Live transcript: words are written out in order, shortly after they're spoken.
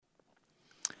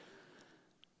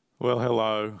Well,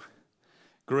 hello.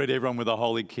 Greet everyone with a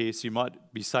holy kiss. You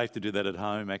might be safe to do that at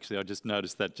home, actually. I just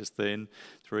noticed that just then.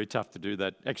 It's very tough to do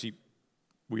that. Actually,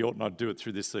 we ought not do it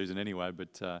through this season anyway,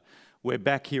 but we're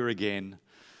back here again.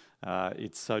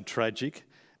 It's so tragic.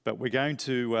 But we're going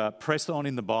to press on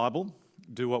in the Bible,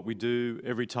 do what we do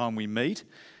every time we meet,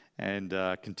 and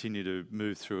continue to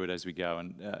move through it as we go.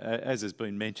 And as has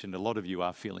been mentioned, a lot of you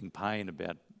are feeling pain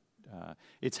about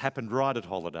it's happened right at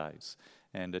holidays.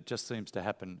 And it just seems to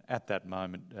happen at that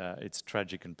moment. It's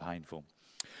tragic and painful.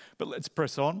 But let's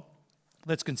press on.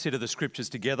 Let's consider the scriptures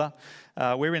together.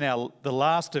 We're in the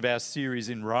last of our series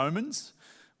in Romans.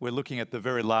 We're looking at the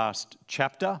very last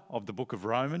chapter of the book of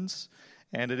Romans.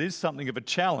 And it is something of a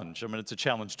challenge. I mean, it's a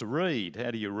challenge to read.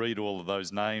 How do you read all of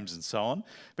those names and so on?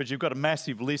 But you've got a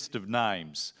massive list of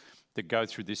names that go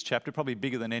through this chapter, probably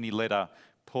bigger than any letter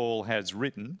Paul has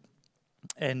written.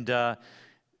 And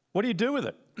what do you do with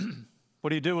it? What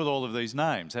do you do with all of these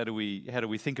names? How do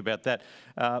we think about that?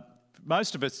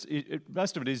 Most of it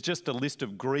is just a list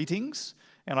of greetings,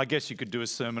 and I guess you could do a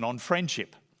sermon on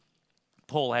friendship.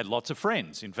 Paul had lots of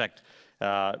friends. In fact,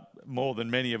 more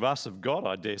than many of us have got,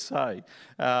 I dare say.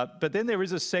 But then there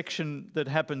is a section that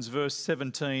happens verse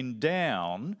 17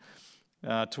 down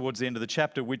towards the end of the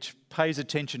chapter, which pays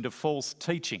attention to false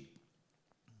teaching.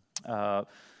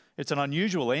 It's an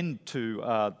unusual end to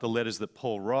the letters that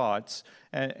Paul writes,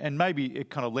 and maybe it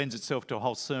kind of lends itself to a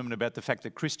whole sermon about the fact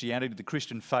that Christianity, the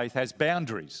Christian faith, has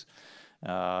boundaries.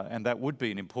 And that would be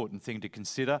an important thing to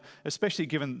consider, especially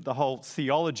given the whole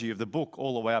theology of the book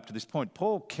all the way up to this point.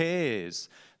 Paul cares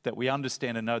that we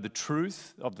understand and know the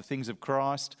truth of the things of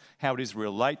Christ, how it is we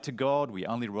relate to God. We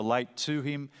only relate to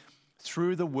him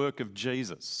through the work of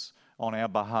Jesus on our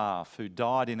behalf, who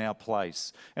died in our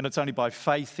place. And it's only by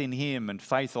faith in him and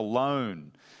faith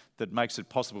alone that makes it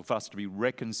possible for us to be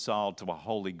reconciled to a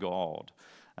holy God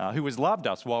who has loved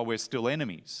us while we're still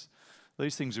enemies.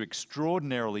 These things are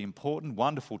extraordinarily important,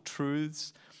 wonderful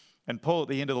truths. And Paul at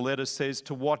the end of the letter says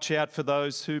to watch out for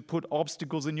those who put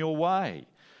obstacles in your way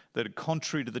that are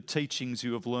contrary to the teachings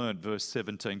you have learned, verse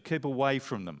 17. Keep away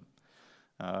from them.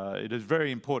 It is a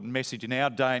very important message in our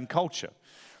day and culture.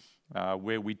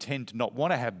 Where we tend to not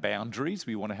want to have boundaries.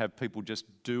 We want to have people just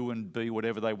do and be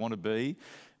whatever they want to be.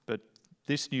 But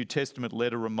this New Testament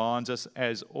letter reminds us,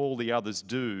 as all the others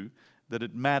do, that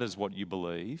it matters what you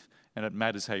believe and it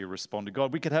matters how you respond to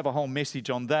God. We could have a whole message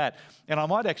on that. And I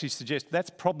might actually suggest that's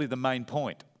probably the main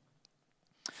point.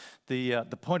 The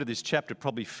point of this chapter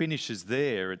probably finishes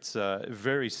there. It's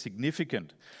very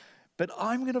significant. But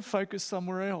I'm going to focus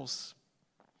somewhere else.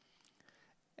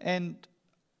 And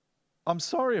I'm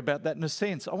sorry about that in a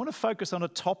sense. I want to focus on a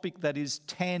topic that is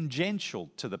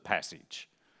tangential to the passage.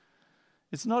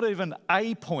 It's not even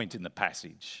a point in the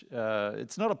passage.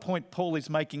 It's not a point Paul is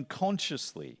making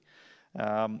consciously,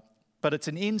 but it's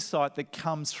an insight that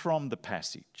comes from the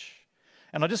passage.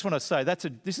 And I just want to say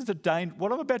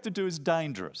what I'm about to do is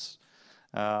dangerous.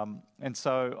 And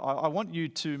so I want you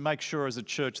to make sure as a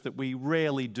church that we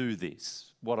rarely do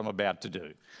this, what I'm about to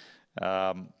do.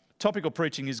 Topical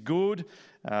preaching is good,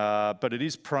 but it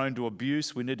is prone to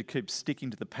abuse. We need to keep sticking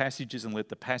to the passages and let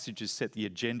the passages set the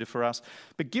agenda for us.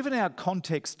 But given our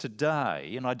context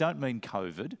today, and I don't mean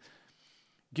COVID,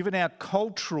 given our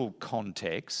cultural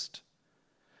context,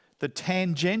 the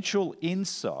tangential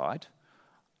insight,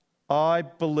 I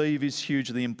believe, is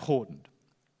hugely important.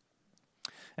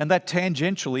 And that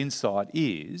tangential insight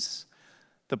is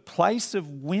the place of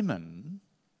women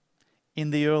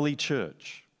in the early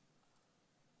church.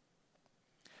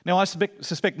 Now, I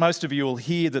suspect most of you will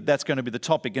hear that that's going to be the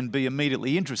topic and be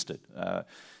immediately interested.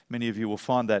 Many of you will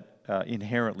find that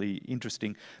inherently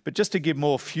interesting. But just to give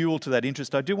more fuel to that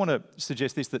interest, I do want to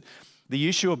suggest this, that the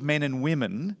issue of men and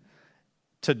women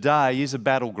today is a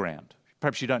battleground.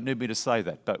 Perhaps you don't need me to say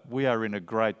that, but we are in a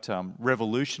great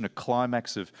revolution, a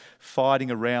climax of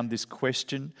fighting around this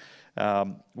question.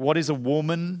 What is a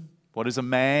woman? What is a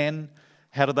man?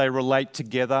 How do they relate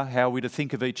together? How are we to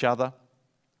think of each other?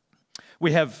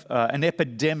 We have an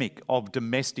epidemic of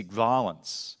domestic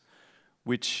violence,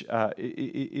 which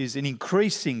is an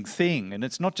increasing thing. And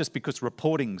it's not just because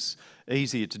reporting's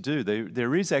easier to do.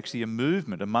 There is actually a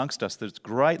movement amongst us that's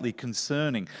greatly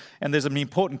concerning. And there's an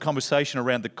important conversation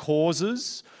around the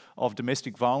causes of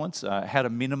domestic violence, how to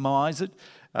minimise it.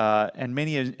 And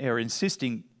many are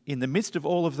insisting, in the midst of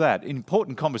all of that,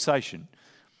 important conversation,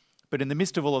 but in the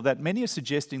midst of all of that, many are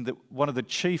suggesting that one of the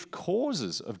chief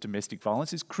causes of domestic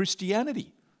violence is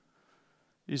Christianity,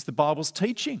 is the Bible's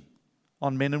teaching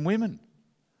on men and women.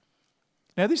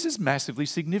 Now, this is massively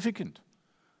significant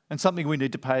and something we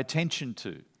need to pay attention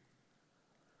to.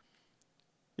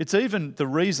 It's even the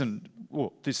reason,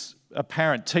 this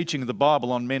apparent teaching of the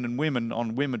Bible on men and women,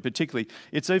 on women particularly.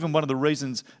 It's even one of the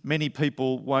reasons many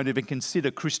people won't even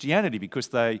consider Christianity, because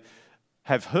they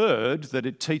have heard that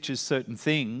it teaches certain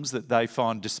things that they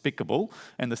find despicable,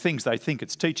 and the things they think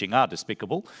it's teaching are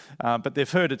despicable, but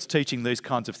they've heard it's teaching these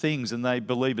kinds of things and they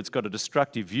believe it's got a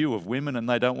destructive view of women and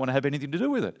they don't want to have anything to do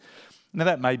with it. Now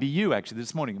that may be you actually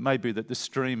this morning. It may be that the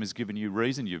stream has given you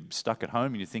reason. You're stuck at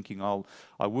home and you're thinking,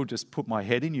 I will just put my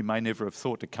head in. You may never have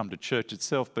thought to come to church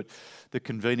itself, but the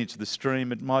convenience of the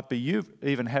stream, it might be you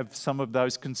even have some of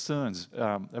those concerns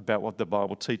about what the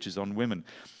Bible teaches on women.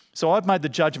 So I've made the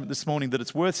judgment this morning that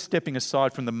it's worth stepping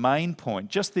aside from the main point,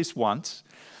 just this once,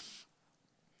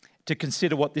 to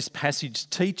consider what this passage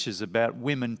teaches about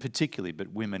women particularly, but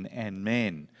women and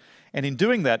men. And in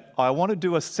doing that, I want to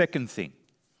do a second thing.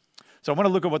 So I want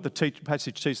to look at what the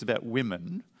passage teaches about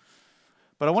women,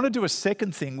 but I want to do a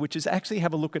second thing, which is actually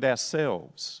have a look at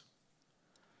ourselves,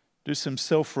 do some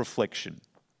self-reflection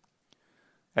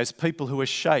as people who are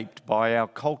shaped by our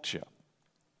culture.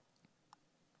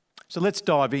 So let's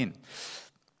dive in.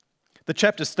 The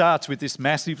chapter starts with this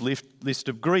massive list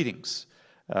of greetings,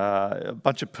 a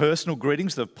bunch of personal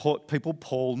greetings of people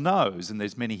Paul knows, and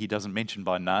there's many he doesn't mention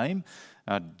by name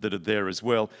that are there as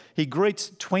well. He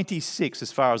greets 26,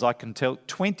 as far as I can tell,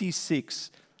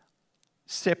 26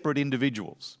 separate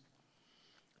individuals.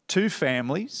 2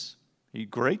 families he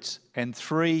greets, and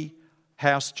 3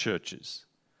 house churches.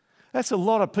 That's a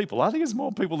lot of people. I think it's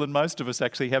more people than most of us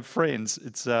actually have friends.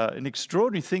 It's an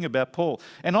extraordinary thing about Paul.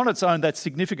 And on its own, that's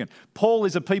significant. Paul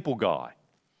is a people guy.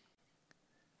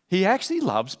 He actually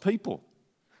loves people.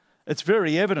 It's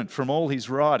very evident from all his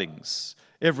writings.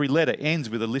 Every letter ends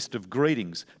with a list of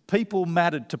greetings. People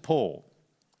mattered to Paul.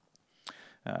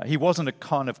 He wasn't a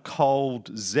kind of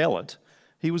cold zealot.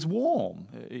 He was warm.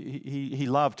 He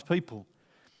loved people.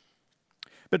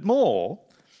 But more,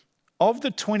 of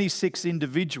the 26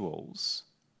 individuals,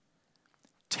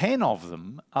 10 of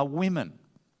them are women.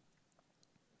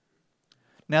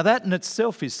 Now that in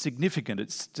itself is significant.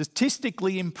 It's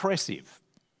statistically impressive.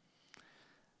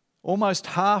 Almost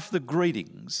half the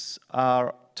greetings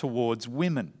are towards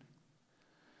women.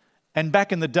 And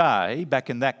back in the day, back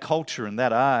in that culture and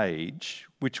that age,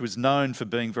 which was known for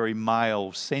being very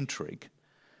male-centric,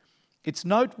 it's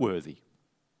noteworthy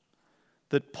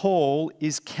that Paul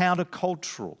is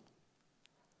countercultural.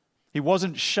 He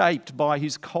wasn't shaped by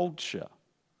his culture.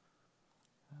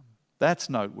 That's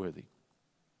noteworthy.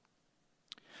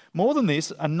 More than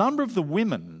this, a number of the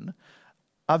women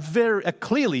are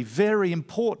clearly very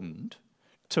important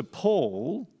to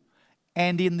Paul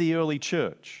and in the early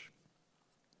church.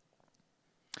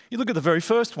 You look at the very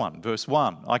first one, verse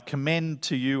 1. I commend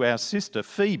to you our sister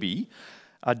Phoebe,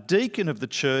 a deacon of the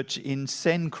church in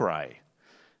Cenchreae.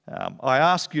 I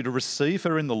ask you to receive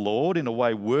her in the Lord in a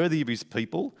way worthy of his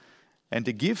people, and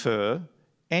to give her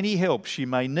any help she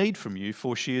may need from you,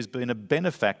 for she has been a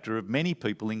benefactor of many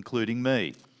people, including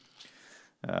me.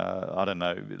 I don't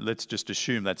know, let's just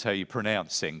assume that's how you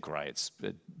pronounce Cenchreae. It's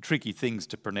tricky things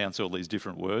to pronounce all these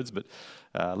different words, but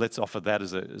let's offer that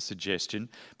as a suggestion.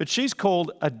 But she's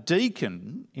called a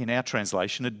deacon, in our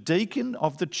translation, a deacon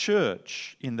of the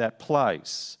church in that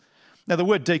place. Now the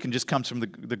word deacon just comes from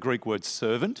the Greek word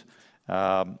servant,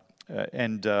 and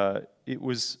it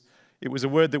was a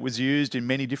word that was used in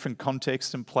many different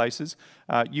contexts and places.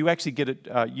 You actually get it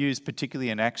used particularly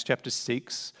in Acts chapter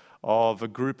 6 of a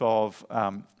group of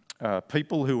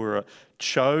people who were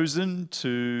chosen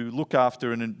to look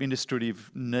after an administrative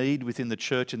need within the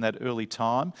church in that early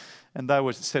time. And they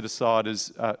were set aside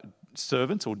as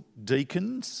servants or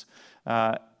deacons.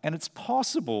 And it's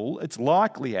possible, it's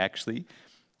likely actually,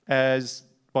 as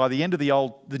by the end of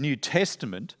the New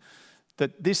Testament,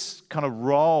 that this kind of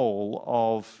role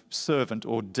of servant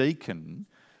or deacon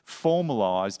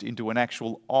formalised into an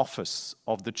actual office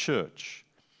of the church.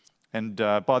 And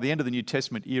by the end of the New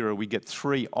Testament era, we get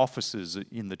 3 offices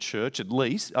in the church, at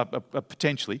least,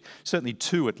 potentially, certainly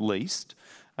 2 at least,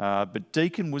 but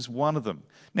deacon was one of them.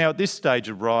 Now, at this stage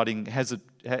of writing,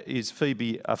 is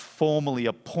Phoebe a formally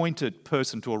appointed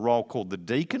person to a role called the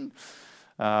deacon?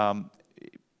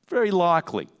 Very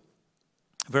likely,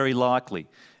 very likely.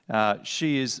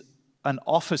 She is an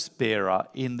office bearer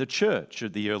in the church,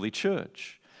 of the early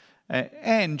church.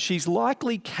 And she's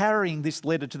likely carrying this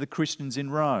letter to the Christians in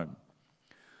Rome.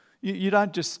 You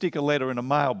don't just stick a letter in a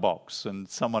mailbox and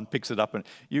someone picks it up, and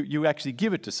you actually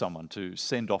give it to someone to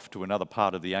send off to another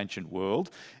part of the ancient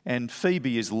world. And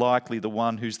Phoebe is likely the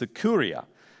one who's the courier,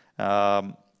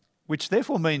 which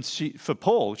therefore means for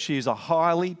Paul, she is a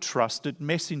highly trusted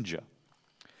messenger.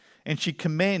 And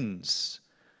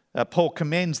Paul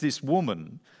commends this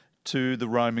woman to the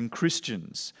Roman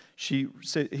Christians.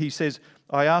 He says,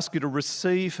 I ask you to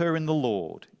receive her in the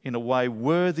Lord in a way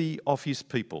worthy of his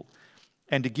people,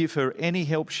 and to give her any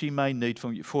help she may need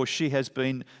from you, for she has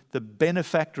been the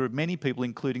benefactor of many people,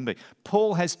 including me.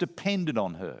 Paul has depended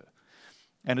on her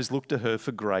and has looked to her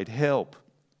for great help.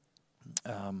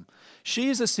 She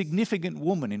is a significant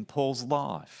woman in Paul's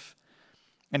life,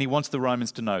 and he wants the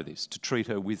Romans to know this, to treat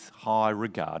her with high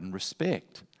regard and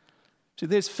respect. So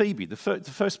there's Phoebe, the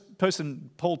first person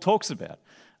Paul talks about,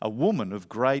 a woman of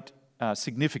great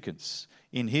significance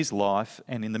in his life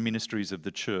and in the ministries of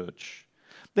the church.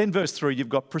 Then verse 3, you've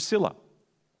got Priscilla.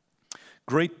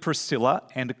 Greet Priscilla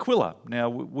and Aquila. Now,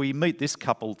 we meet this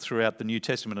couple throughout the New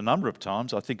Testament a number of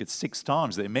times. I think it's 6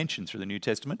 times they're mentioned through the New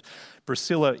Testament.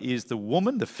 Priscilla is the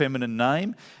woman, the feminine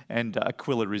name, and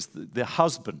Aquila is the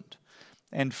husband.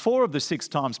 And 4 of the 6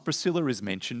 times Priscilla is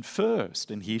mentioned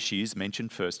first, and here she is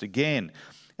mentioned first again.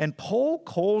 And Paul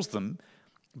calls them,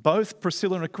 both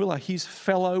Priscilla and Aquila, his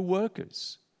fellow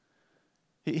workers.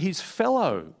 His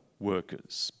fellow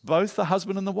workers, both the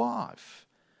husband and the wife.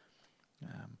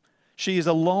 She is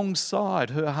alongside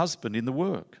her husband in the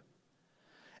work.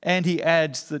 And he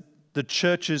adds that the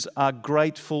churches are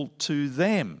grateful to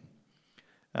them.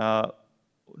 Not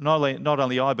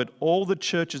only I, but all the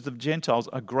churches of Gentiles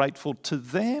are grateful to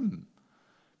them,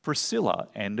 Priscilla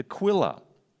and Aquila.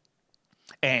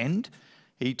 And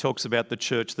he talks about the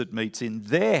church that meets in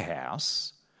their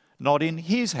house, not in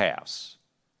his house.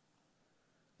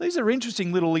 These are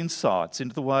interesting little insights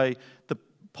into the way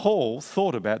Paul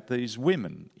thought about these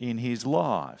women in his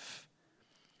life.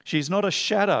 She's not a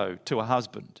shadow to a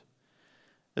husband.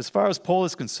 As far as Paul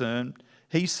is concerned,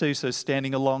 he sees her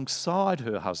standing alongside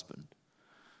her husband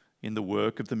in the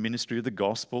work of the ministry of the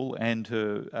gospel and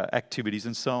her activities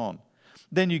and so on.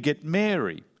 Then you get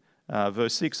Mary,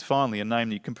 verse 6, finally, a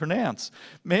name you can pronounce.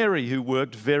 Mary, who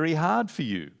worked very hard for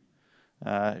you.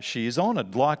 She is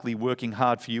honoured, likely working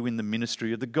hard for you in the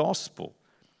ministry of the gospel.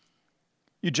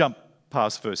 You jump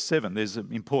past verse 7. There's an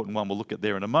important one we'll look at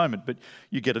there in a moment, but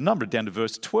you get a number down to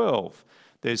verse 12.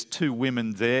 There's 2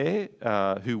 women there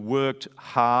who worked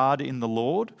hard in the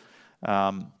Lord.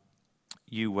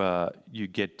 You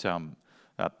get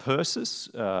Persis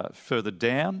further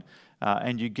down,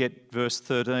 and you get verse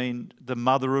 13, the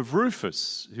mother of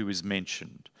Rufus, who is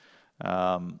mentioned.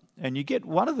 And you get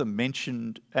one of them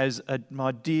mentioned as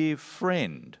my dear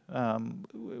friend.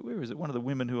 Where is it? One of the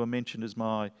women who are mentioned as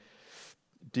my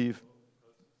dear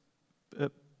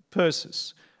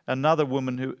Persis. Another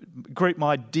woman who, greet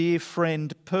my dear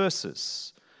friend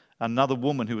Persis. Another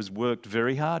woman who has worked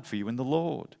very hard for you in the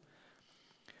Lord.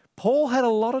 Paul had a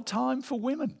lot of time for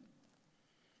women.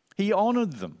 He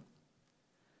honoured them.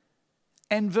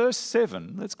 And verse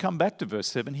 7, let's come back to verse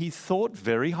 7, he thought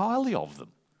very highly of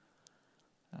them.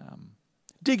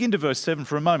 Dig into verse 7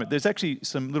 for a moment. There's actually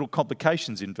some little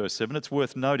complications in verse 7. It's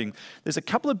worth noting. There's a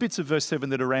couple of bits of verse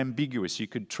 7 that are ambiguous. You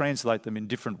could translate them in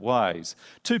different ways.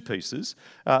 2 pieces.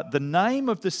 The name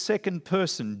of the second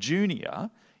person, Junior,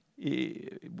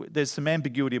 there's some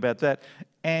ambiguity about that.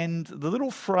 And the little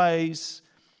phrase,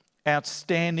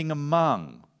 outstanding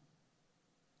among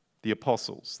the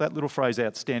apostles. That little phrase,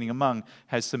 outstanding among,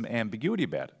 has some ambiguity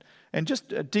about it. And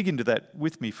just dig into that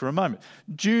with me for a moment.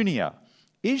 Junior.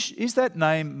 Is that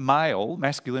name male,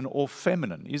 masculine, or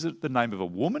feminine? Is it the name of a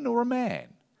woman or a man?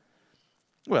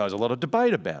 Well, there's a lot of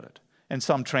debate about it, and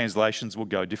some translations will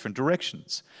go different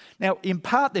directions. Now, in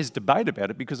part, there's debate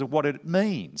about it because of what it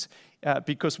means,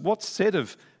 because what's said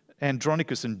of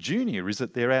Andronicus and Junior is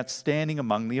that they're outstanding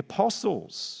among the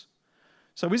apostles.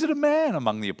 So is it a man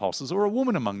among the apostles or a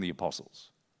woman among the apostles?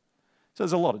 So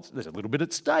there's a little bit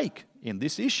at stake in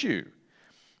this issue.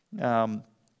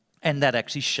 And that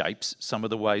actually shapes some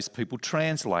of the ways people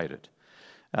translate it.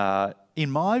 In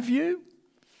my view,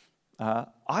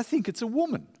 I think it's a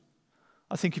woman.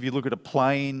 I think if you look at a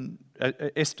plain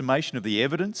estimation of the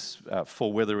evidence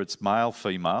for whether it's male,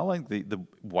 female, I think the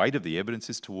weight of the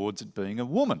evidence is towards it being a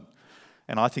woman.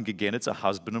 And I think, again, it's a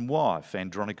husband and wife,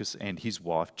 Andronicus and his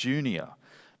wife, Junior,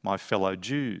 my fellow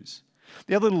Jews.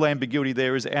 The other little ambiguity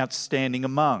there is outstanding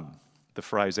among. The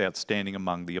phrase outstanding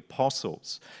among the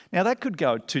apostles. Now that could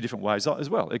go 2 different ways as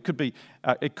well. It could be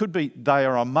they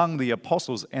are among the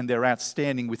apostles and they're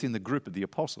outstanding within the group of the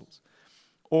apostles.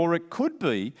 Or it could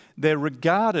be they're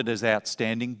regarded as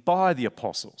outstanding by the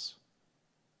apostles.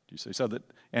 Do you see? So that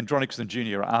Andronicus and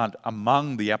Junior aren't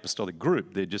among the apostolic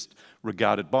group. They're just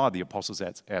regarded by the apostles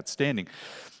as outstanding.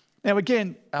 Now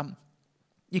again,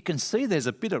 you can see there's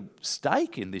a bit of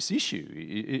stake in this issue.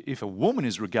 If a woman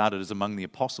is regarded as among the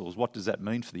apostles, what does that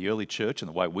mean for the early church and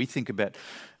the way we think about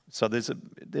So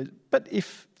but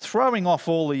if throwing off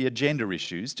all the agenda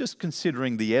issues, just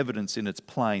considering the evidence in its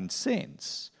plain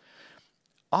sense,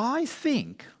 I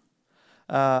think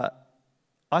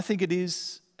it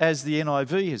is, as the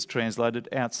NIV has translated,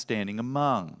 outstanding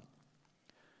among.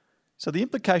 So the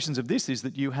implications of this is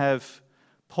that you have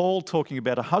Paul talking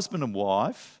about a husband and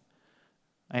wife,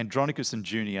 Andronicus and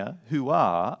Junia, who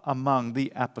are among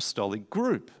the apostolic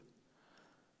group.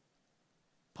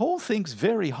 Paul thinks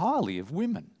very highly of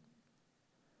women.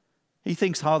 He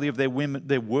thinks highly of their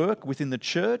work within the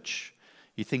church.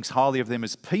 He thinks highly of them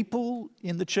as people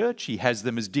in the church. He has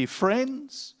them as dear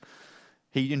friends.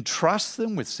 He entrusts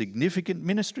them with significant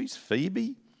ministries,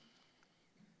 Phoebe.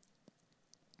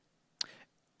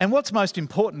 And what's most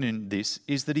important in this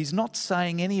is that he's not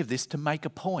saying any of this to make a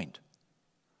point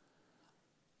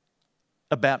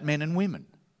about men and women.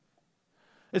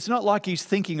 It's not like he's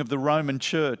thinking of the Roman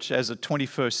church as a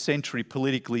 21st century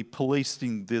politically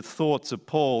policing the thoughts of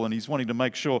Paul, and he's wanting to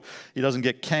make sure he doesn't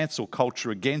get cancel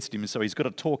culture against him, and so he's got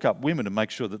to talk up women to make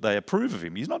sure that they approve of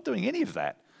him. He's not doing any of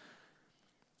that.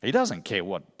 He doesn't care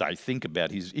what they think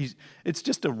about. It's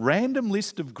just a random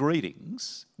list of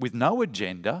greetings with no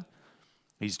agenda.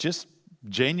 He's just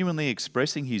genuinely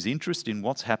expressing his interest in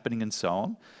what's happening and so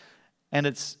on. And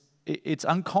it's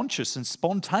unconscious and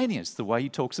spontaneous, the way he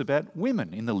talks about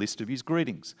women in the list of his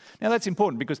greetings. Now that's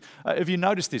important because if you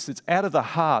notice this, it's out of the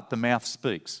heart the mouth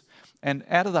speaks. And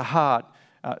out of the heart,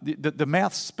 the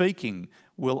mouth speaking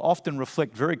will often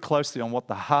reflect very closely on what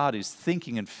the heart is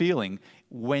thinking and feeling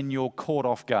when you're caught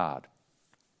off guard.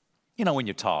 You know, when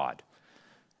you're tired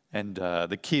and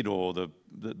the kid or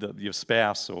your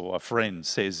spouse or a friend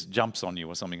jumps on you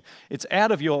or something. It's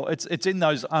it's in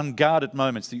those unguarded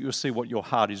moments that you'll see what your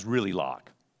heart is really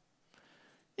like.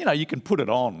 You know, you can put it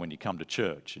on when you come to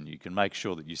church and you can make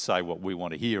sure that you say what we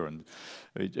want to hear and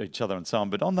each other and so on.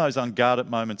 But on those unguarded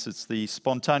moments, it's the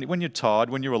spontaneous, when you're tired,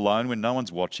 when you're alone, when no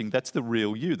one's watching, that's the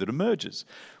real you that emerges.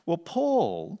 Well,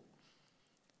 Paul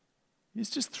is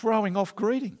just throwing off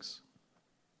greetings.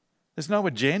 There's no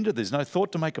agenda, there's no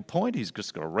thought to make a point. He's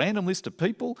just got a random list of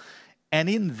people. And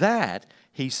in that,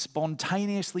 he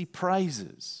spontaneously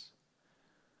praises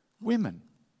women.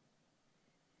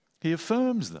 He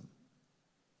affirms them.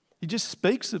 He just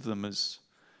speaks of them as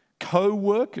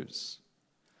co-workers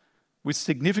with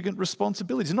significant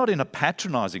responsibilities, not in a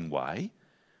patronising way.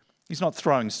 He's not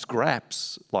throwing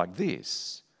scraps like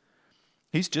this.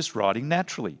 He's just writing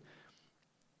naturally.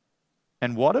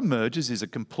 And what emerges is a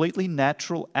completely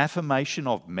natural affirmation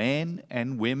of men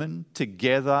and women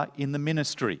together in the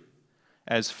ministry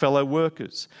as fellow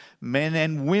workers. Men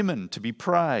and women to be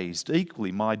praised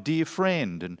equally, my dear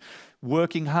friend, and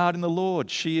working hard in the Lord.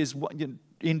 She is,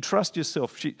 entrust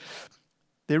yourself.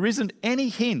 There isn't any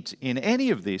hint in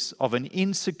any of this of an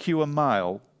insecure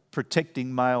male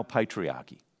protecting male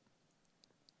patriarchy.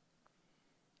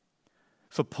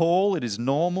 For Paul, it is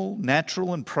normal,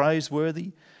 natural, and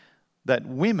praiseworthy that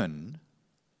women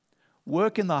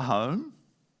work in the home.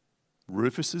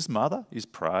 Rufus's mother is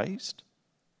praised,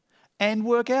 and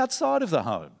work outside of the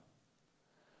home.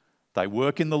 They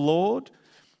work in the Lord.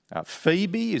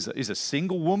 Phoebe is a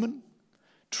single woman,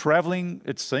 travelling,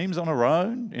 it seems, on her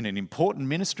own in an important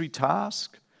ministry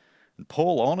task, and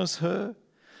Paul honours her.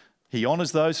 He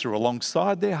honours those who are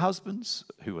alongside their husbands,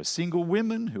 who are single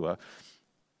women, who are...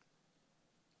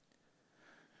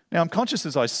 Now, I'm conscious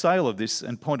as I say all of this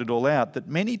and point it all out that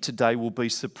many today will be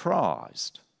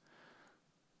surprised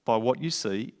by what you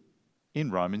see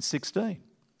in Romans 16.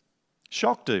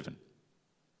 Shocked even.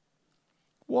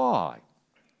 Why?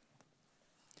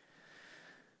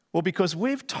 Well, because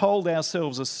we've told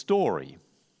ourselves a story,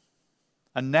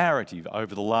 a narrative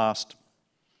over the last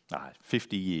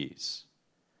 50 years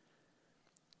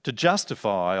to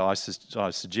justify, I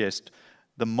suggest,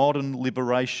 the modern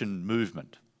liberation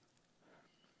movement.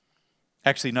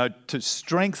 Actually, no, to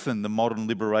strengthen the modern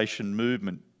liberation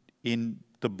movement in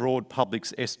the broad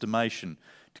public's estimation,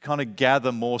 to kind of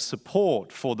gather more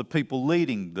support for the people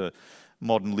leading the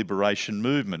modern liberation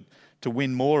movement, to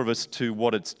win more of us to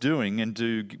what it's doing and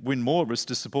to win more of us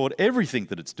to support everything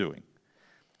that it's doing.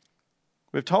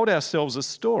 We've told ourselves a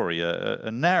story, a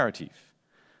narrative,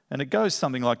 and it goes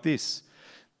something like this,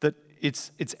 that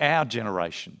it's our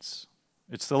generations,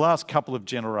 it's the last couple of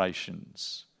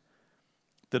generations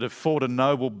that have fought a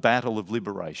noble battle of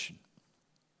liberation.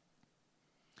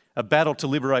 A battle to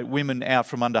liberate women out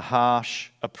from under harsh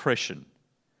oppression,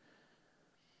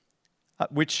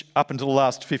 which up until the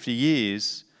last 50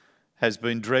 years has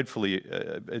been dreadfully,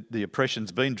 the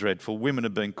oppression's been dreadful. Women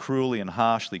have been cruelly and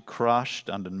harshly crushed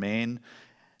under men.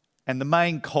 And the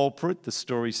main culprit, the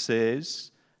story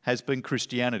says, has been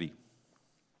Christianity.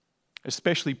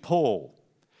 especially Paul.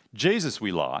 Jesus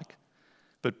we like,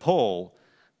 but Paul,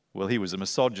 well, he was a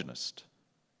misogynist.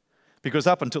 Because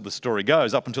up until the story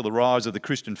goes, up until the rise of the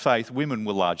Christian faith, women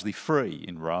were largely free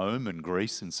in Rome and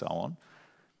Greece and so on,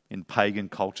 in pagan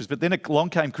cultures. But then along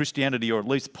came Christianity, or at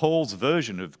least Paul's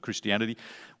version of Christianity,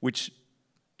 which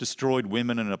destroyed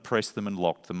women and oppressed them and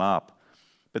locked them up.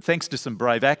 But thanks to some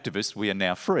brave activists, we are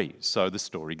now free, so the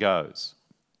story goes.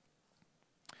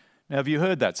 Now, have you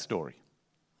heard that story?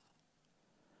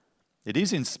 It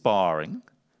is inspiring,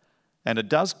 and it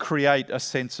does create a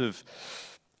sense of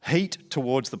heat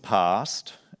towards the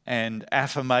past and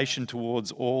affirmation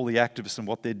towards all the activists and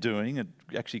what they're doing. It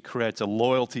actually creates a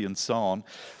loyalty and so on.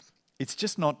 It's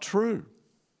just not true.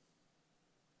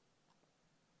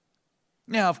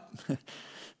 Now,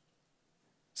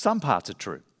 some parts are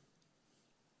true.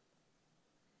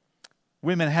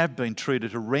 Women have been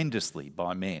treated horrendously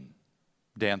by men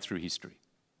down through history.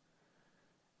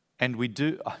 And we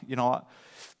do,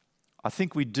 I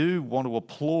think we do want to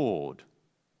applaud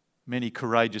many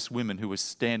courageous women who are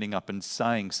standing up and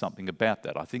saying something about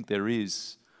that. I think there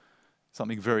is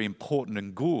something very important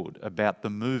and good about the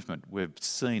movement we've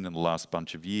seen in the last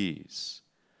bunch of years.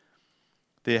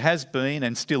 There has been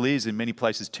and still is in many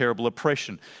places terrible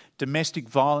oppression. Domestic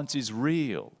violence is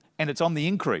real and it's on the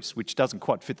increase, which doesn't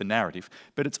quite fit the narrative,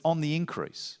 but it's on the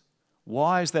increase.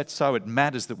 Why is that so? It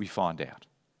matters that we find out.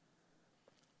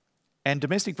 And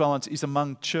domestic violence is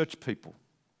among church people.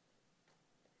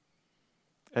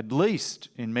 At least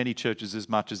in many churches as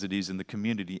much as it is in the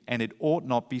community, and it ought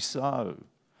not be so.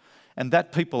 And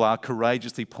that people are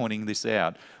courageously pointing this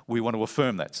out. We want to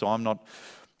affirm that. So I'm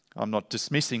not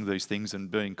dismissing these things and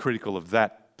being critical of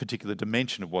that particular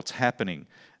dimension of what's happening.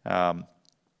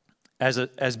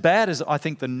 As bad as I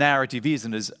think the narrative is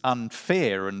and as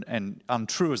unfair and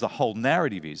untrue as the whole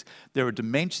narrative is, there are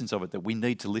dimensions of it that we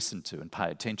need to listen to and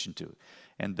pay attention to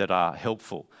and that are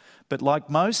helpful. But like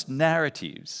most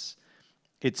narratives,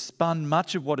 it spun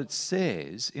much of what it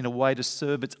says in a way to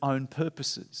serve its own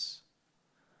purposes.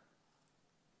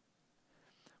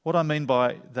 What I mean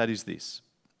by that is this.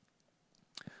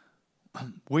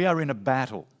 We are in a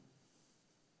battle.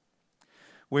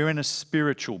 We're in a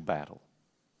spiritual battle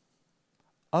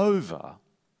over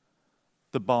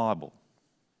the Bible,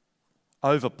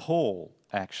 over Paul,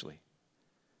 actually.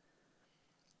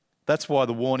 That's why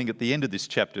the warning at the end of this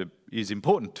chapter is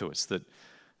important to us, that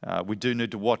we do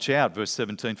need to watch out, verse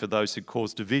 17, for those who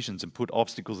cause divisions and put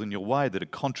obstacles in your way that are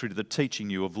contrary to the teaching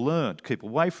you have learned. Keep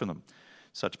away from them.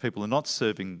 Such people are not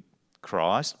serving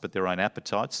Christ, but their own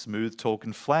appetites, smooth talk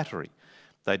and flattery.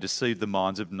 They deceive the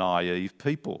minds of naive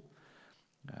people.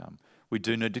 We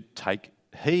do need to take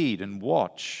heed and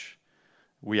watch.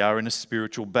 We are in a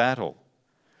spiritual battle.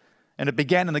 And it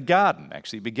began in the garden,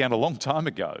 actually. It began a long time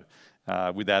ago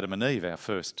with Adam and Eve, our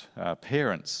first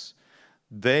parents.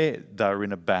 They're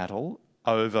in a battle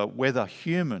over whether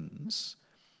humans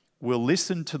will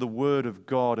listen to the word of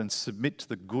God and submit to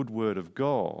the good word of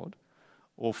God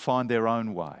or find their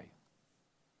own way.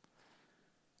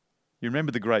 You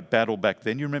remember the great battle back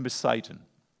then? You remember Satan,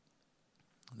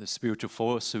 the spiritual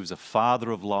force who was a father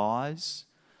of lies.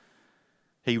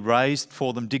 He raised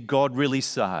for them, did God really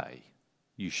say,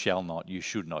 you shall not, you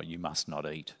should not, you must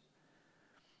not eat?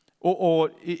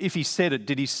 Or if he said it,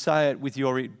 did he say it with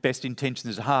your best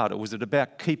intentions at heart? Or was it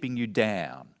about keeping you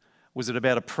down? Was it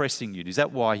about oppressing you? Is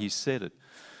that why he said it?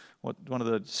 One of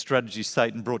the strategies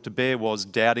Satan brought to bear was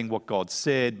doubting what God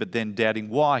said, but then doubting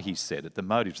why he said it, the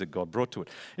motives that God brought to it.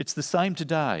 It's the same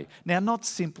today. Now, not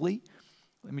simply,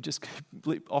 let me just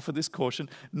offer this caution,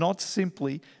 not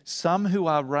simply some who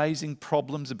are raising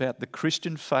problems about the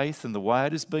Christian faith and the way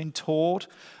it has been taught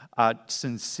are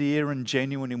sincere and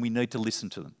genuine and we need to listen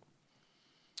to them.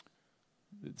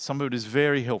 Some of it is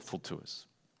very helpful to us.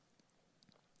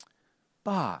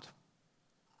 But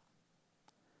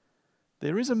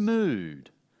there is a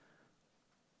mood,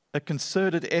 a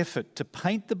concerted effort to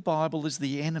paint the Bible as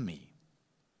the enemy,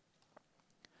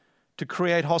 to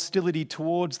create hostility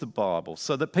towards the Bible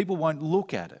so that people won't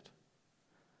look at it.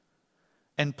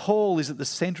 And Paul is at the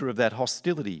centre of that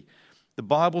hostility. The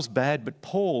Bible's bad, but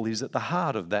Paul is at the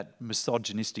heart of that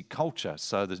misogynistic culture,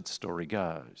 so the story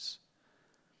goes.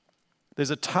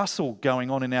 There's a tussle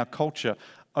going on in our culture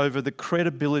over the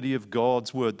credibility of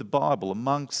God's word, the Bible,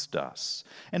 amongst us.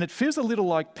 And it feels a little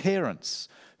like parents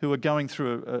who are going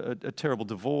through a terrible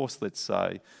divorce, let's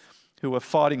say, who are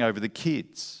fighting over the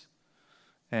kids.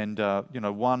 And,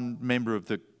 one member of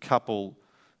the couple,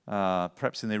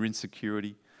 perhaps in their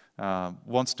insecurity,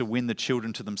 wants to win the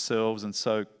children to themselves and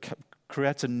so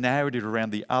creates a narrative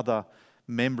around the other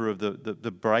member of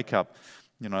the breakup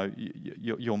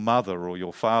your mother or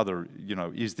your father,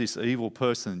 is this evil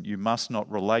person you must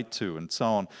not relate to, and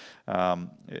so on,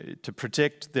 to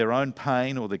protect their own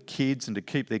pain or the kids and to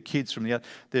keep their kids from the other.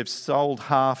 They've sold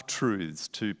half-truths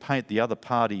to paint the other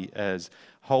party as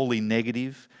wholly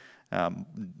negative,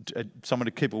 someone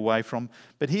to keep away from.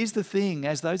 But here's the thing,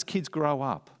 as those kids grow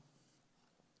up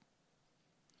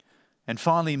and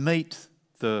finally meet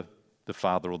the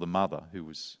father or the mother who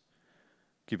was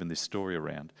given this story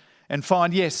around, and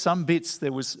find, yes, some bits,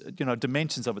 there was,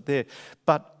 dimensions of it there,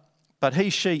 but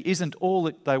she isn't all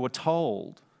that they were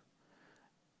told.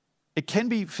 It can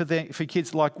be for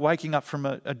kids like waking up from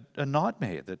a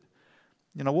nightmare that,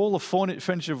 all the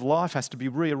furniture of life has to be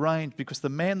rearranged because the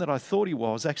man that I thought he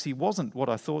was actually wasn't what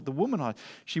I thought. The woman,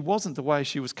 she wasn't the way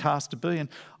she was cast to be, and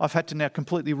I've had to now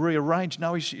completely rearrange.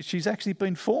 No, she's actually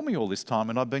been for me all this time,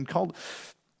 and I've been cold.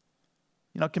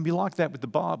 It can be like that with the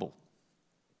Bible.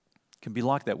 Can be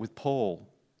like that with Paul.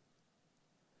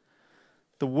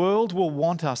 The world will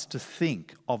want us to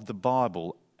think of the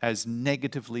Bible as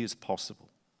negatively as possible.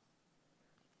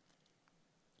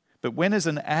 But when as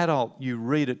an adult you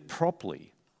read it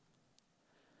properly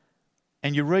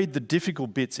and you read the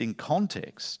difficult bits in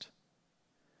context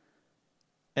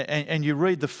and you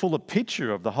read the fuller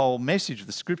picture of the whole message of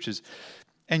the Scriptures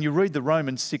and you read the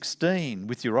Romans 16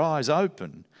 with your eyes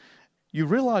open, you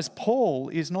realise Paul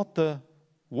is not the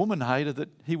woman hater that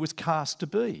he was cast to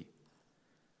be.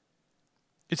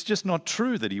 It's just not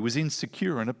true that he was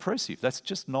insecure and oppressive. That's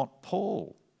just not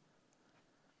Paul.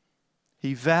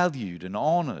 He valued and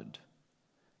honoured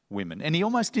women, and he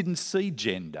almost didn't see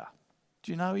gender.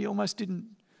 Do you know, he almost didn't,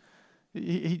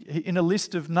 he in a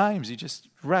list of names, he just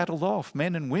rattled off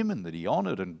men and women that he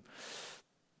honoured, and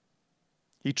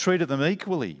he treated them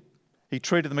equally. He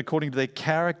treated them according to their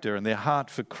character and their heart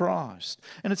for Christ.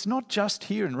 And it's not just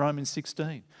here in Romans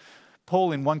 16.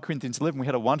 Paul in 1 Corinthians 11, we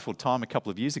had a wonderful time a couple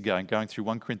of years ago in going through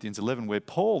 1 Corinthians 11 where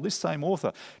Paul, this same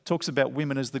author, talks about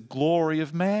women as the glory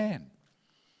of man.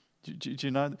 Do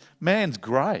you know? Man's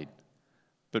great,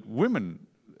 but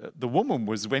the woman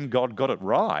was when God got it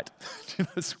right.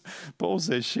 Paul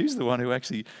says she's the one who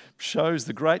actually shows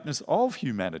the greatness of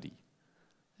humanity.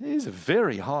 Here's a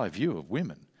very high view of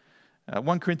women.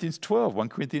 1 Corinthians 12, 1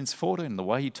 Corinthians 14, the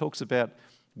way he talks about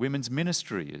women's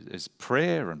ministry as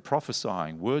prayer and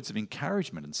prophesying, words of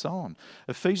encouragement and so on.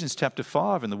 Ephesians chapter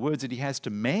 5 and the words that he has to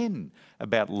men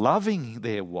about loving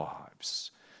their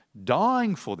wives,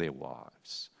 dying for their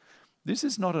wives. This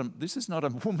is not a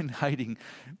woman-hating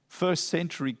first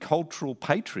century cultural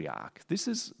patriarch. This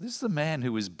is a man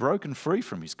who is broken free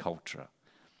from his culture.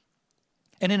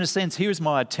 And in a sense, here's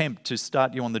my attempt to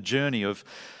start you on the journey of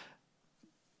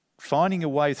finding a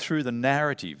way through the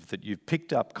narrative that you've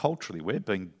picked up culturally, we're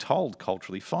being told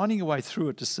culturally, finding a way through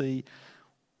it to see,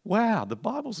 wow, the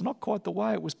Bible's not quite the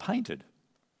way it was painted.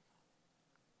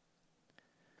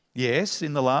 Yes,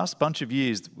 in the last bunch of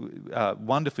years,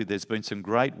 wonderfully, there's been some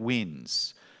great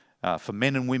wins for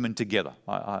men and women together.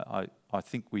 I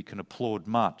think we can applaud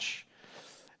much.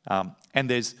 And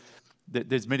there's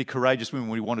many courageous women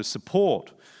we want to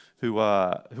support who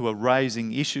are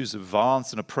raising issues of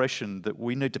violence and oppression that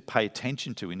we need to pay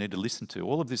attention to, we need to listen to.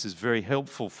 All of this is very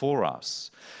helpful for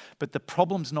us. But the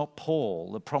problem's not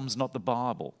Paul, the problem's not the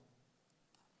Bible.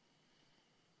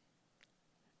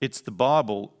 It's the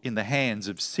Bible in the hands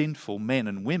of sinful men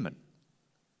and women.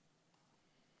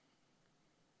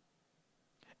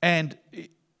 And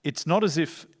it's not as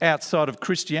if outside of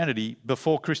Christianity,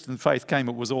 before Christian faith came,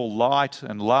 it was all light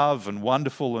and love and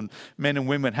wonderful and men and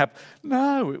women happy.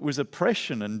 No, it was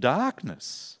oppression and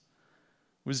darkness.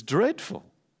 It was dreadful.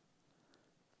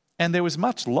 And there was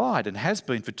much light, and has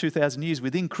been for 2,000 years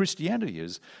within Christianity,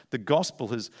 as the gospel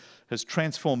has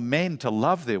transformed men to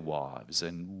love their wives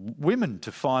and women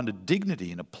to find a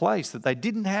dignity in a place that they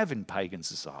didn't have in pagan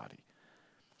society.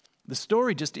 The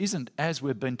story just isn't as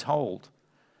we've been told.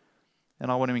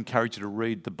 And I want to encourage you to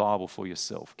read the Bible for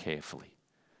yourself carefully.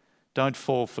 Don't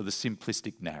fall for the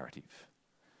simplistic narrative.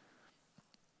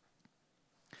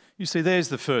 You see, there's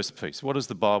the first piece. What is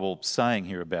the Bible saying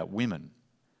here about women?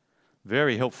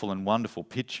 Very helpful and wonderful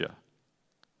picture.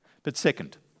 But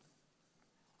second,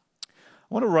 I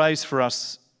want to raise for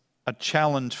us a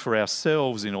challenge for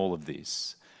ourselves in all of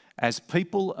this as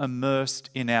people immersed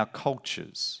in our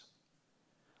cultures.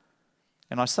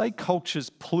 And I say cultures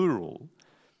plural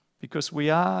because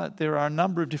there are a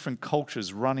number of different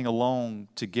cultures running along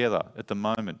together at the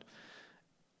moment.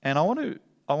 And I want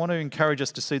to encourage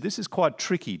us to see this is quite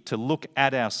tricky to look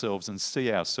at ourselves and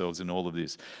see ourselves in all of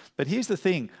this. But here's the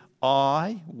thing,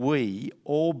 we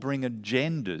all bring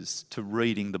agendas to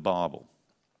reading the Bible.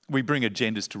 We bring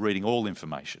agendas to reading all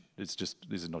information. This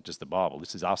is not just the Bible,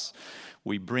 this is us.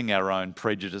 We bring our own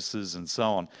prejudices and so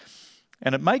on.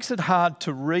 And it makes it hard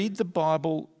to read the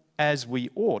Bible as we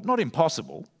ought. Not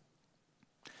impossible.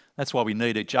 That's why we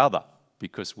need each other,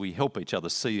 because we help each other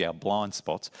see our blind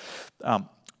spots.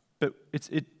 But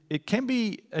it can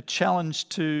be a challenge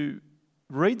to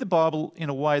read the Bible in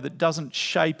a way that doesn't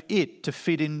shape it to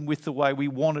fit in with the way we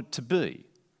want it to be.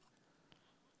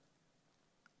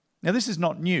 Now, this is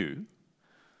not new.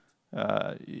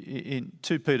 In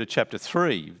 2 Peter chapter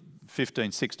 3,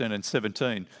 15, 16 and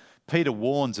 17, Peter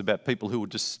warns about people who would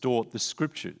distort the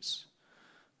Scriptures.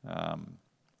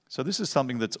 So this is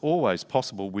something that's always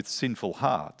possible with sinful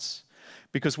hearts,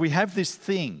 because we have this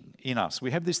thing in us.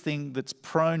 We have this thing that's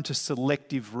prone to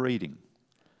selective reading,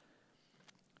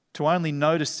 to only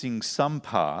noticing some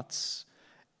parts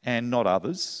and not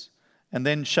others, and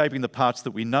then shaping the parts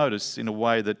that we notice in a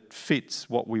way that fits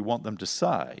what we want them to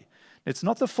say. It's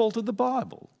not the fault of the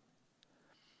Bible.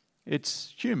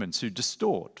 It's humans who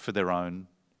distort for their own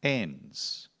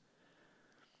ends.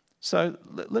 So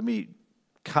let me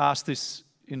cast this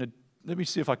let me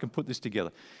see if I can put this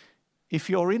together. If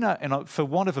you're and for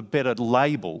want of a better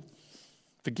label,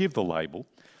 forgive the label,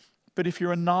 but if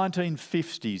you're a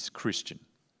 1950s Christian,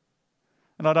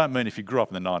 and I don't mean if you grew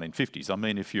up in the 1950s, I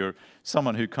mean if you're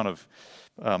someone who kind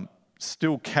of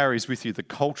still carries with you the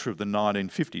culture of the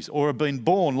 1950s, or have been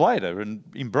born later and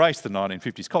embraced the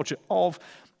 1950s culture of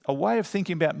a way of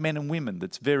thinking about men and women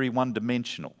that's very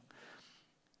one-dimensional.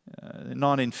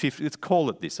 1950, let's call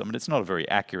it this. I mean, it's not a very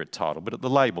accurate title, but the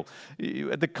label.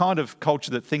 The kind of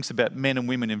culture that thinks about men and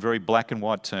women in very black and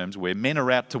white terms, where men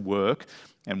are out to work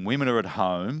and women are at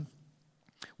home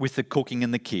with the cooking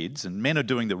and the kids, and men are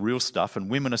doing the real stuff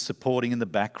and women are supporting in the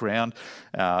background.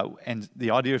 And the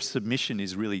idea of submission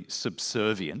is really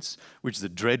subservience, which is a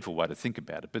dreadful way to think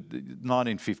about it. But the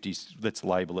 1950s, let's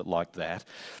label it like that.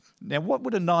 Now, what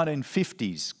would a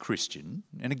 1950s Christian,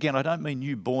 and again, I don't mean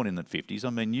you born in the 50s, I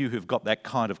mean you who've got that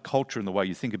kind of culture in the way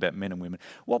you think about men and women,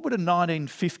 what would a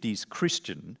 1950s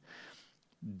Christian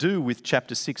do with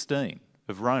chapter 16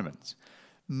 of Romans?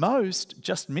 Most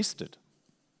just missed it.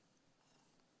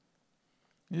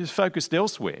 He just focused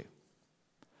elsewhere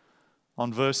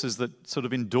on verses that sort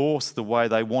of endorse the way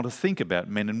they want to think about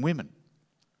men and women.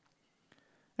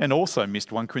 And also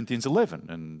missed 1 Corinthians 11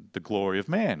 and the glory of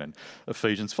man, and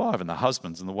Ephesians 5 and the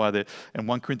husbands and the way they're, and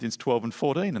 1 Corinthians 12 and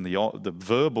 14 and the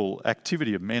verbal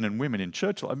activity of men and women in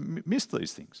church. I missed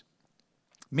these things.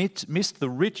 Missed the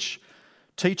rich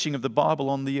teaching of the Bible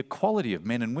on the equality of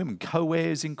men and women,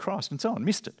 co-heirs in Christ and so on.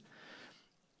 Missed it.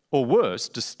 Or worse,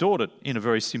 distorted in a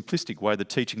very simplistic way the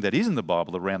teaching that is in the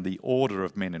Bible around the order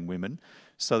of men and women,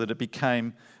 so that it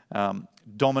became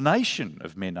domination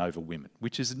of men over women,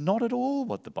 which is not at all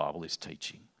what the Bible is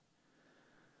teaching.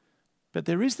 But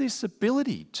there is this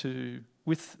ability to,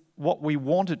 with what we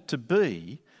want it to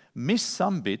be, miss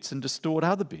some bits and distort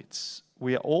other bits.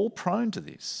 We are all prone to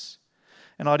this.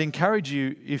 And I'd encourage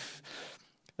you, if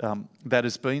that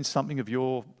has been something of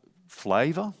your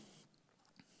flavour,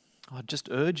 I'd just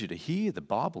urge you to hear the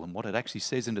Bible and what it actually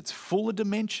says in its fuller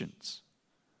dimensions,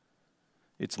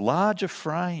 its larger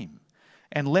frame,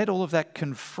 and let all of that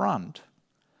confront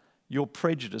your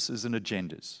prejudices and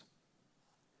agendas.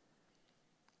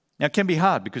 Now, it can be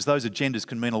hard because those agendas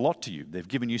can mean a lot to you. They've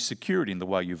given you security in the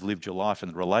way you've lived your life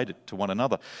and related to one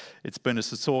another. It's been a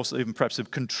source even perhaps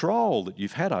of control that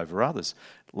you've had over others.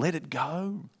 Let it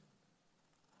go.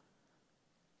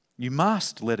 You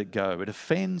must let it go. It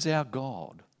offends our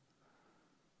God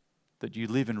that you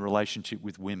live in relationship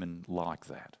with women like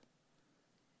that.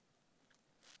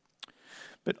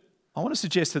 But I want to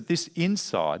suggest that this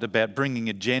insight about bringing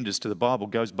agendas to the Bible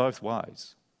goes both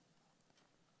ways.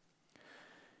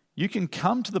 You can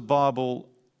come to the Bible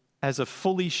as a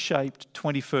fully shaped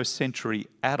 21st century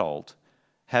adult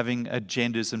having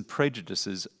agendas and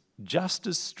prejudices just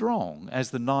as strong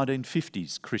as the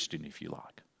 1950s Christian, if you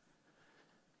like.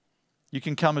 You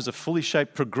can come as a fully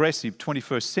shaped progressive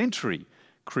 21st century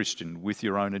Christian with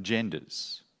your own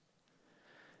agendas.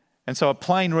 And so a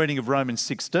plain reading of Romans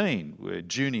 16, where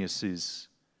Junius is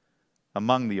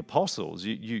among the apostles,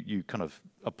 you kind of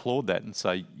applaud that and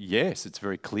say, yes, it's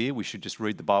very clear, we should just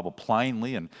read the Bible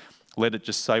plainly and let it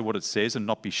just say what it says and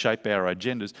not be shaped by our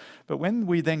agendas. But when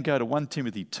we then go to 1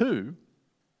 Timothy 2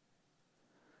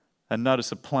 and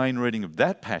notice a plain reading of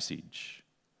that passage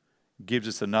gives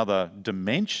us another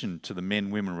dimension to the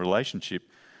men-women relationship,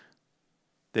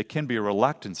 there can be a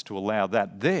reluctance to allow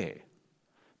that there,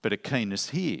 but a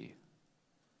keenness here.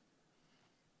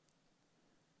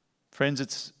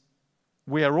 Friends,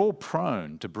 we are all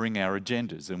prone to bring our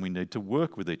agendas, and we need to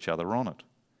work with each other on it.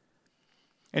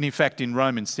 And in fact, in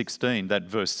Romans 16, that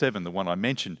verse 7, the one I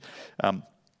mentioned, an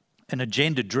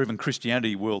agenda-driven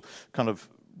Christianity will kind of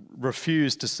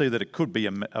refuse to see that it could be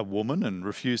a woman and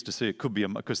refuse to see it could be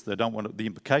because they don't want the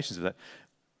implications of that.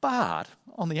 But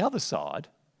on the other side,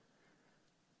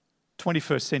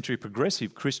 21st century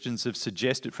progressive Christians have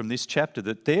suggested from this chapter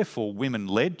that therefore women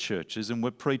led churches and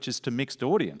were preachers to mixed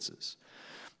audiences.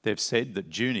 They've said that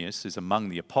Junius is among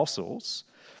the apostles,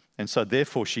 and so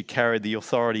therefore she carried the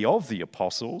authority of the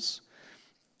apostles.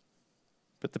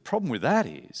 But the problem with that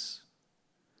is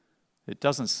it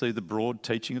doesn't see the broad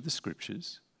teaching of the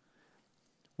Scriptures,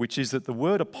 which is that the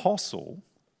word apostle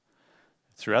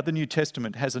throughout the New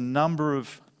Testament has a number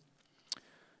of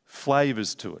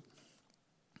flavours to it.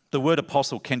 The word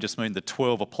apostle can just mean the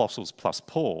 12 apostles plus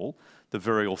Paul, the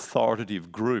very authoritative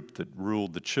group that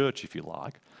ruled the church, if you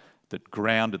like, that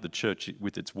grounded the church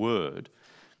with its word.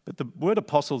 But the word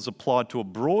apostle is applied to a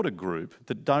broader group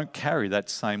that don't carry that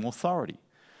same authority.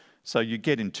 So you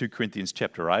get in 2 Corinthians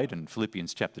chapter 8 and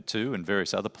Philippians chapter 2 and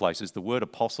various other places, the word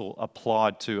apostle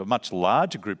applied to a much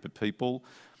larger group of people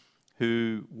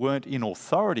who weren't in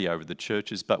authority over the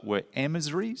churches but were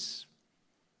emissaries,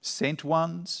 sent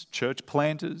ones, church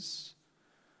planters.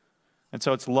 And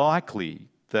so it's likely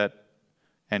that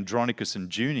Andronicus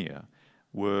and Junia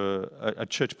were a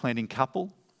church planting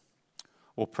couple,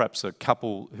 or perhaps a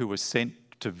couple who were sent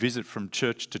to visit from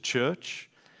church to church,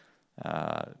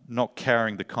 not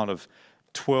carrying the kind of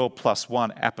 12 plus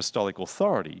 1 apostolic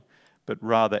authority, but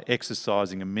rather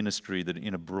exercising a ministry that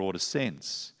in a broader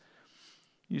sense.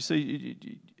 You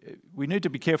see, we need to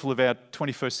be careful of our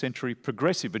 21st century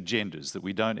progressive agendas, that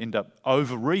we don't end up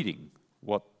over-reading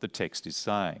what the text is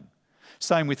saying.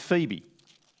 Same with Phoebe.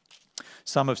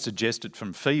 Some have suggested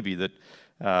from Phoebe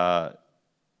that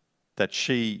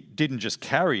she didn't just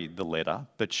carry the letter,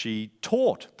 but she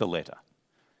taught the letter.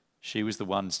 She was the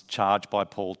one charged by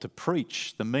Paul to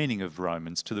preach the meaning of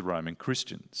Romans to the Roman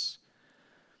Christians.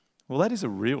 Well, that is a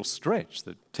real stretch.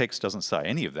 The text doesn't say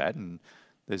any of that, and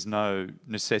there's no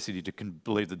necessity to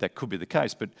believe that that could be the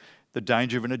case. But the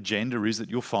danger of an agenda is that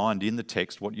you'll find in the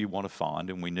text what you want to find,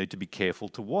 and we need to be careful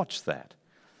to watch that.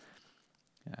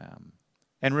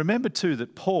 And remember too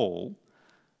that Paul,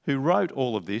 who wrote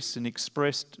all of this and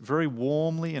expressed very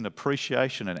warmly an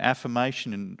appreciation and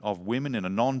affirmation of women in a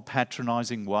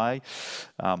non-patronising way,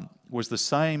 was the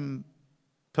same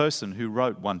person who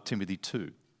wrote 1 Timothy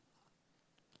 2,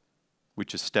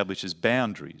 which establishes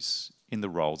boundaries in the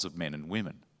roles of men and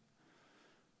women.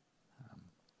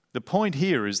 The point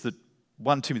here is that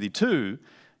 1 Timothy 2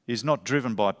 is not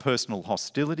driven by personal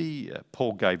hostility.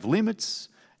 Paul gave limits,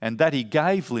 and that he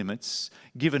gave limits,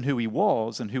 given who he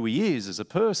was and who he is as a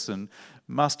person,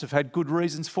 must have had good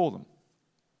reasons for them.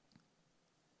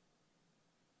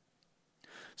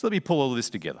 So let me pull all of this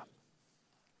together.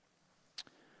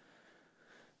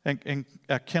 And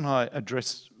can I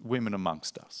address women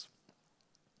amongst us?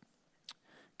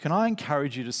 Can I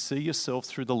encourage you to see yourself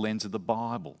through the lens of the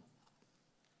Bible?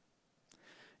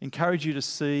 Encourage you to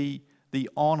see the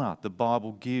honour the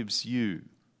Bible gives you,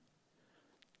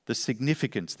 the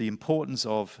significance, the importance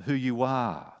of who you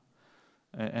are,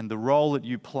 and the role that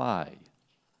you play.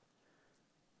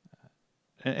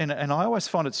 And I always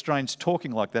find it strange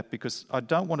talking like that, because I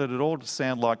don't want it at all to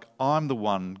sound like I'm the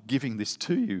one giving this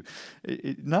to you.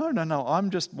 No. I'm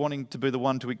just wanting to be the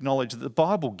one to acknowledge that the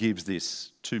Bible gives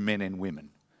this to men and women.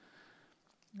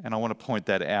 And I want to point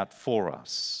that out for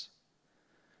us.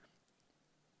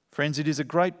 Friends, it is a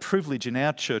great privilege in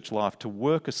our church life to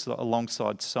work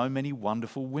alongside so many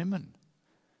wonderful women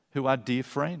who are dear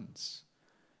friends,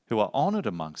 who are honoured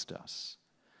amongst us.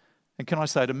 And can I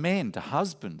say to men, to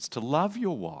husbands, to love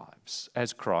your wives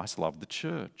as Christ loved the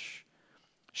church.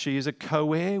 She is a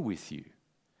co-heir with you.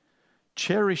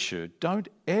 Cherish her. Don't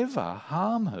ever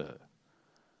harm her.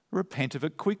 Repent of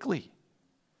it quickly.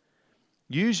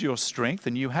 Use your strength,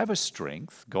 and you have a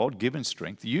strength, God-given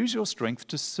strength. Use your strength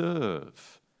to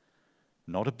serve,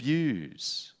 not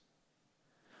abuse.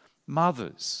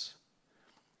 Mothers,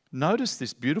 notice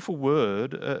this beautiful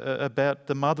word about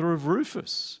the mother of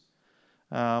Rufus.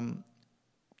 The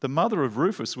mother of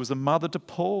Rufus was a mother to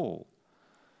Paul.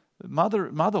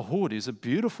 Motherhood is a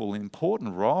beautiful,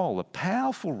 important role, a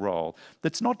powerful role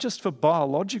that's not just for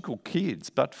biological kids,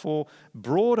 but for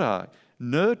broader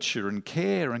nurture and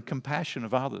care and compassion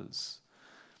of others.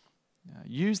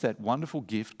 Use that wonderful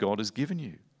gift God has given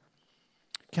you.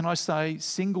 Can I say,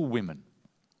 single women,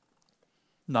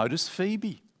 notice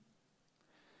Phoebe.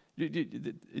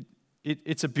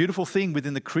 It's a beautiful thing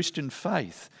within the Christian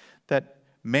faith that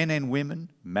men and women,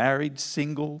 married,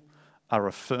 single, are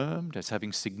affirmed as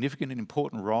having significant and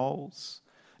important roles.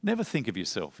 Never think of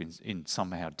yourself in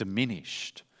somehow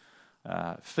diminished.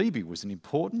 Phoebe was an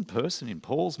important person in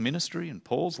Paul's ministry and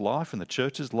Paul's life and the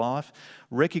church's life.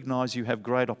 Recognise you have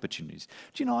great opportunities.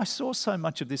 Do you know, I saw so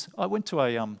much of this. I went to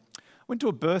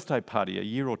a birthday party a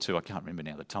year or two. I can't remember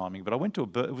now the timing, but I went to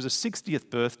it was a 60th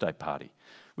birthday party,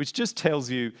 which just tells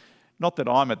you, not that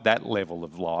I'm at that level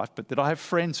of life, but that I have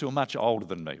friends who are much older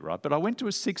than me, right? But I went to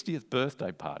a 60th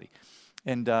birthday party,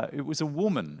 and it was a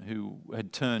woman who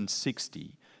had turned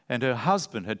 60, and her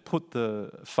husband had put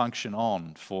the function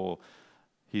on for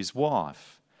his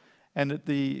wife. And at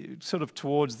the sort of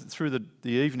through the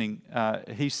evening,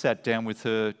 he sat down with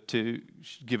her to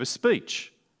give a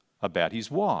speech about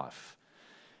his wife.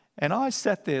 And I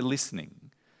sat there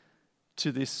listening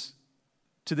to this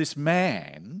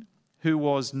man who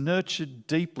was nurtured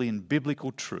deeply in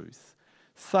biblical truth,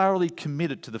 thoroughly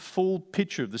committed to the full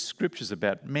picture of the scriptures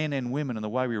about men and women and the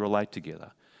way we relate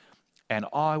together. And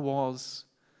I was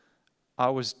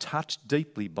touched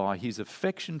deeply by his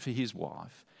affection for his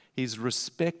wife, his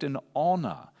respect and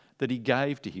honour that he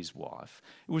gave to his wife.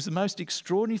 It was the most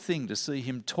extraordinary thing to see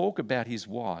him talk about his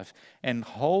wife and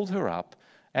hold her up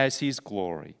as his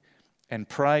glory and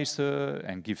praise her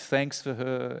and give thanks for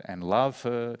her and love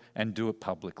her and do it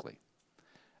publicly.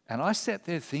 And I sat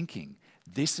there thinking,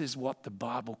 this is what the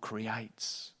Bible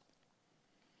creates.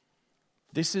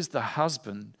 This is the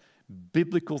husband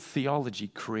biblical theology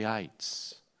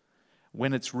creates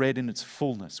when it's read in its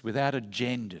fullness, without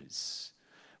agendas.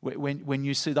 When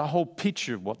you see the whole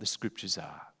picture of what the scriptures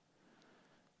are.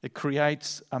 It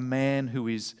creates a man who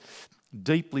is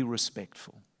deeply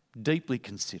respectful, deeply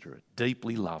considerate,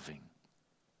 deeply loving.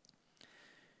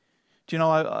 Do you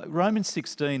know, Romans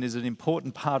 16 is an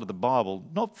important part of the Bible,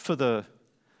 not for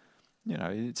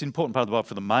it's an important part of the Bible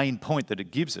for the main point that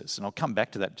it gives us, and I'll come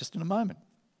back to that just in a moment.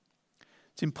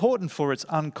 It's important for its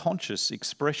unconscious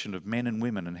expression of men and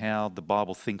women and how the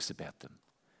Bible thinks about them.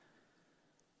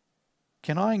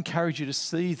 Can I encourage you to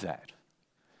see that?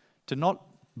 To not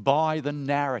buy the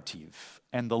narrative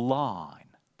and the line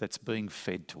that's being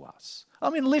fed to us. I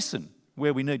mean, listen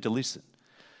where we need to listen,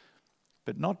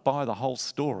 but not buy the whole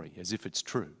story as if it's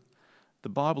true. The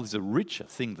Bible is a richer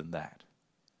thing than that.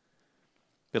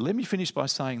 But let me finish by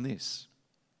saying this.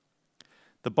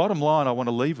 The bottom line I want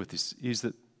to leave with this is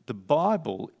that the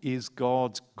Bible is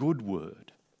God's good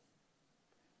word.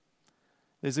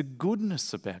 There's a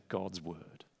goodness about God's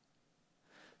word.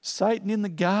 Satan in the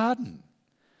garden,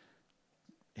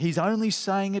 he's only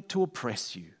saying it to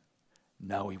oppress you.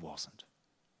 No, he wasn't.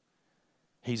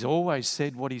 He's always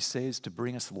said what he says to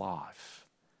bring us life,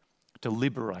 to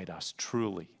liberate us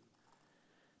truly,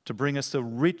 to bring us a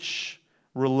rich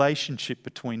relationship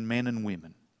between men and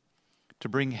women, to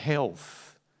bring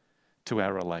health to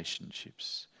our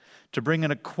relationships, to bring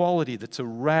an equality that's a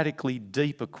radically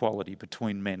deep equality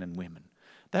between men and women.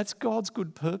 That's God's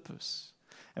good purpose.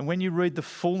 And when you read the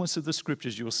fullness of the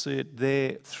scriptures, you'll see it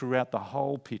there throughout the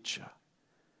whole picture.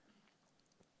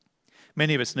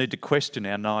 Many of us need to question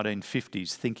our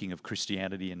 1950s thinking of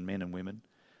Christianity and men and women.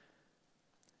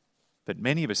 But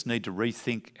many of us need to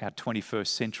rethink our 21st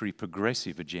century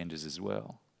progressive agendas as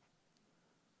well.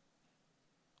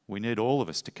 We need all of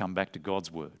us to come back to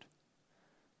God's word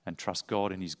and trust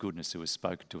God in his goodness who has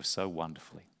spoken to us so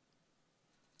wonderfully.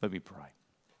 Let me pray.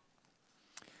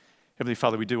 Heavenly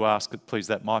Father, we do ask that please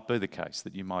that might be the case,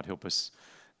 that you might help us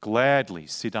gladly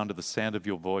sit under the sound of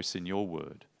your voice in your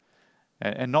word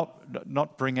and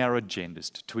not bring our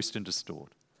agendas to twist and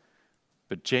distort,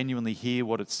 but genuinely hear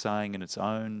what it's saying in its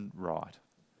own right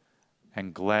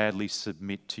and gladly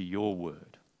submit to your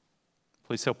word.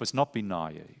 Please help us not be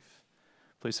naive.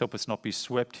 Please help us not be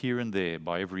swept here and there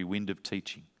by every wind of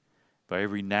teaching, by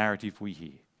every narrative we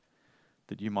hear,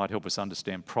 that you might help us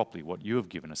understand properly what you have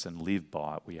given us and live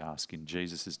by it, we ask in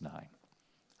Jesus' name.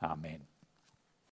 Amen.